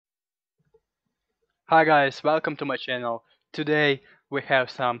Hi guys, welcome to my channel. Today we have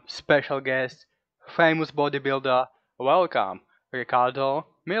some special guest, famous bodybuilder. Welcome, Ricardo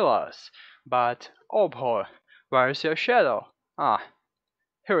Milas. But oh boy, where is your shadow? Ah,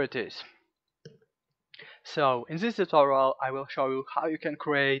 here it is. So in this tutorial I will show you how you can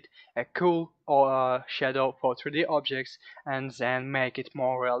create a cool shadow for 3D objects and then make it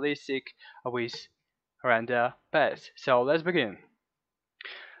more realistic with render paths. So let's begin.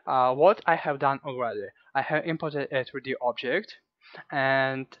 What I have done already, I have imported a 3D object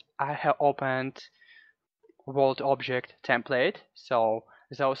and I have opened world object template. So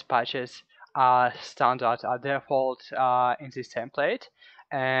those patches are standard, are default in this template,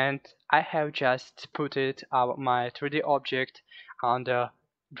 and I have just put it my 3D object under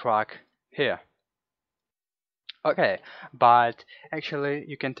drag here. Okay, but actually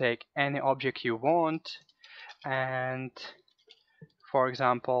you can take any object you want and, for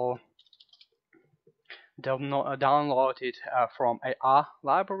example, download it from AR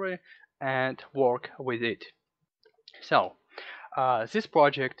library and work with it. So this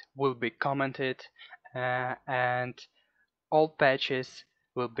project will be commented and all patches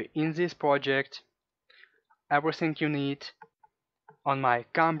will be in this project. Everything you need on my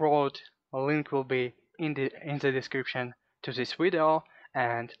Gumroad, a link will be in the description to this video,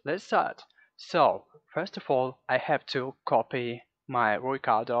 and let's start. So first of all I have to copy my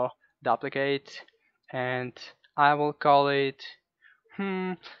Ricardo duplicate and I will call it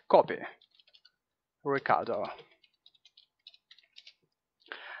copy Ricardo.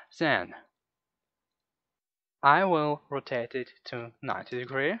 Then I will rotate it to 90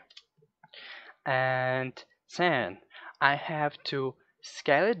 degree and then I have to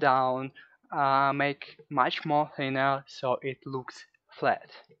scale it down, make much more thinner so it looks flat.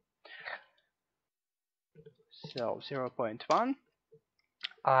 So 0.1.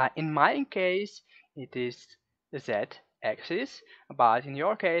 In my case it is Z axis, but in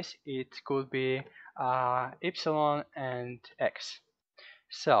your case it could be Y and X.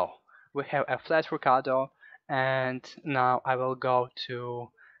 So we have a flat Ricardo, and now I will go to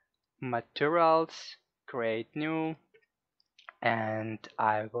materials, create new, and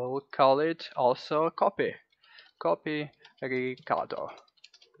I will call it also copy Ricardo.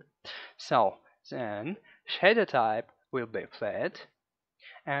 So then shader type will be flat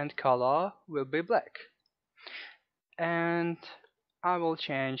and color will be black, and I will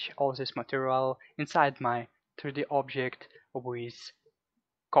change all this material inside my 3D object with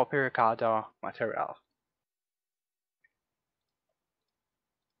copy Ricardo material.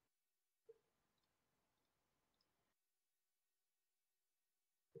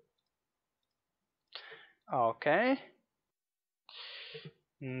 Okay,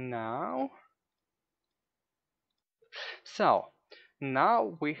 now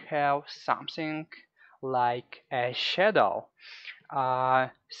we have something like a shadow.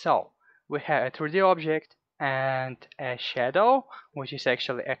 So we have a 3D object and a shadow, which is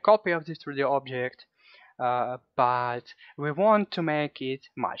actually a copy of the 3D object, but we want to make it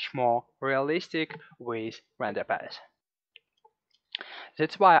much more realistic with render path.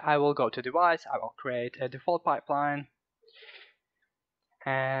 That's why I will go to device, I will create a default pipeline,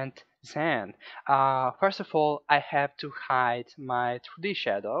 and then first of all I have to hide my 3D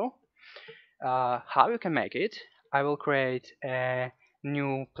shadow. How you can make it? I will create a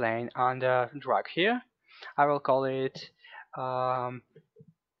new plane under drag here. I will call it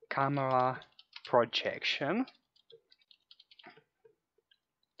camera projection.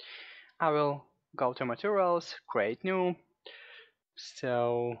 I will go to materials, create new.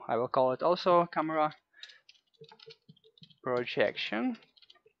 So I will call it also camera projection.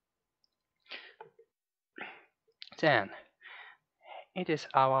 Then it is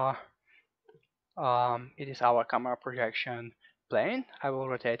our camera projection plane. I will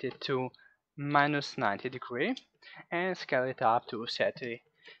rotate it to -90 degree and scale it up to 30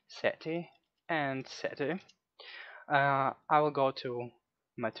 and 30. I will go to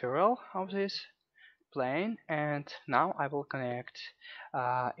material of this plane, and now I will connect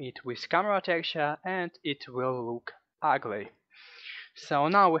it with camera texture and it will look ugly. So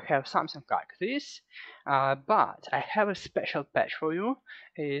now we have something like this, but I have a special patch for you.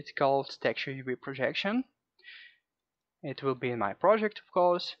 It's called texture UV projection. It will be in my project, of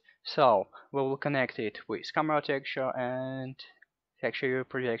course. So we will connect it with camera texture and texture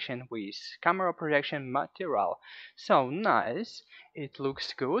projection with camera projection material. So nice, it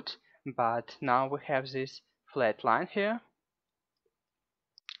looks good, but now we have this flat line here.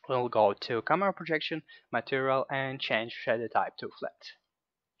 We'll go to camera projection material and change shader type to flat.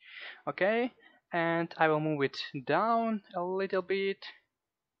 Okay, and I will move it down a little bit.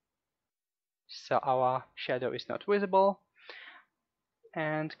 so our shadow is not visible,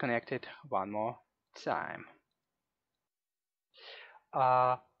 and connect it one more time.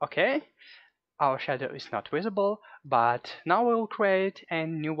 Okay, our shadow is not visible, but now we'll create a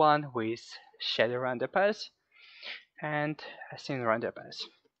new one with shadow render path and a scene render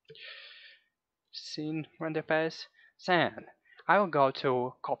path. Then I will go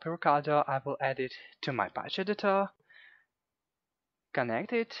to copy recorder, I will add it to my patch editor,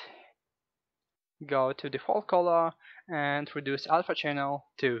 connect it, go to default color and reduce alpha channel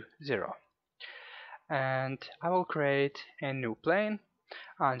to 0. And I will create a new plane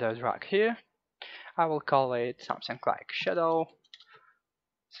under drag here. I will call it something like shadow.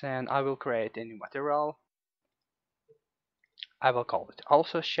 Then I will create a new material. I will call it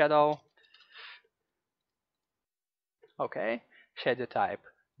also shadow. Okay, shadow type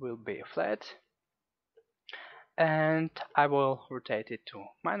will be flat. And I will rotate it to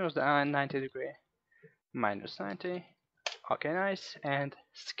minus 90 degree, minus 90. Okay, nice. And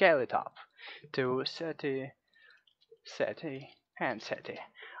scale it up to 30, 30, and 30.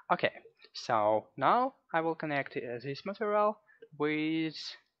 Okay, so now I will connect this material with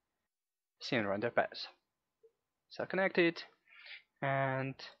scene render path. So connect it,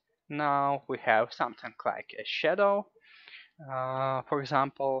 and now we have something like a shadow. For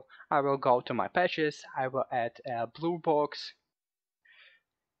example, I will go to my patches, I will add a blue box.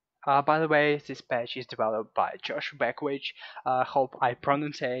 By the way, this patch is developed by Josh Beckwich. Hope I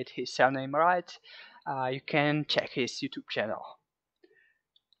pronounced his surname right. You can check his YouTube channel.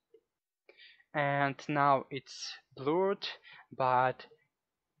 And now it's blurred, but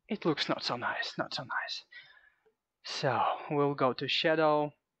it looks not so nice, not so nice. So we'll go to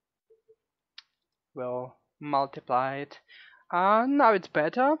shadow, we'll multiply it. Now it's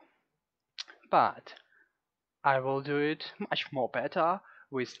better, but I will do it much more better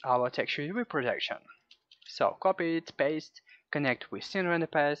with our texture UV projection. So copy it, paste, connect with scene render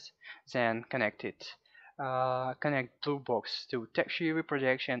path, then connect blue box to texture UV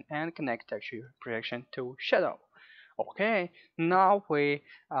projection and connect texture UV projection to shadow. Okay, now we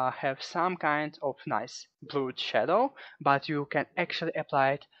have some kind of nice blurred shadow, but you can actually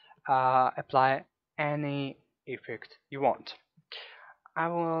apply any effect you want. I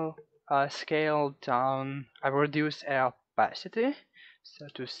will scale down. I will reduce opacity so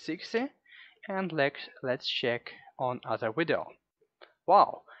to 60, and let's check on other video.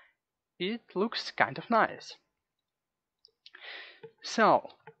 Wow, it looks kind of nice. So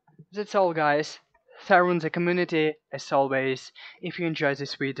that's all, guys. Through the community, as always. If you enjoyed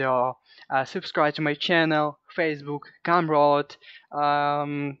this video, subscribe to my channel, Facebook, Gumroad,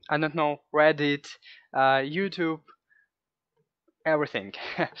 I don't know, Reddit, YouTube, everything.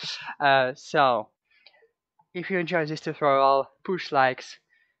 So if you enjoyed this tutorial, push likes.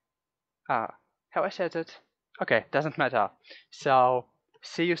 Have I said it? Okay, doesn't matter. So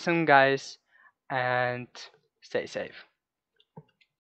see you soon, guys, and stay safe.